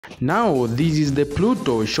Now this is the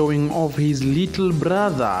Pluto showing off his little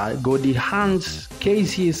brother Godi Hans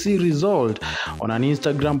Kcse result on an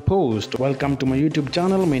Instagram post. Welcome to my YouTube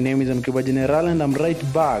channel. My name is Mkiba General and I'm right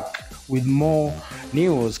back with more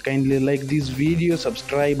news. Kindly like this video,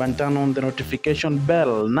 subscribe and turn on the notification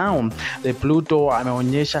bell. Now the Pluto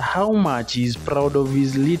ameonyesha how much he is proud of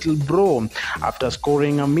his little bro after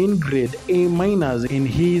scoring a mean grade A- in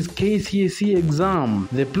his Kcse exam.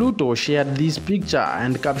 The Pluto shared this picture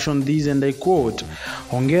and captioned this, and I quote,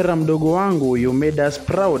 "Hongera mdogo wangu, you made us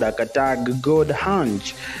proud," akatag God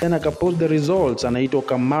Hunch. Then akapost the results, anaitwa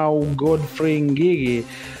Kamau Godfrey Ngigi.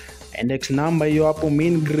 Index number hiyo hapo,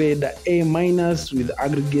 mean grade A- with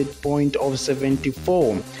aggregate point of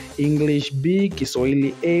 74, English B,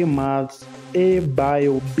 Kiswahili A, Maths A,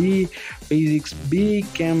 Bio B, Physics B,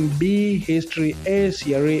 Chem B, History A,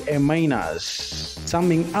 CRE A-.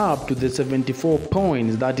 Summing up to the 74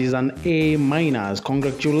 points, that is an A-.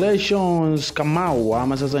 Congratulations Kamau,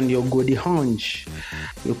 ama sasa ndio Godi Hunch.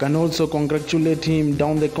 You can also congratulate him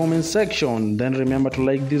down the comment section. Then remember to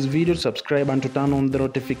like this video, subscribe and to turn on the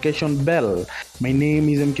notification bell. My name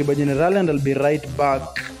is Mkiba General and I'll be right back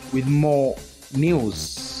with more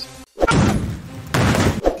news.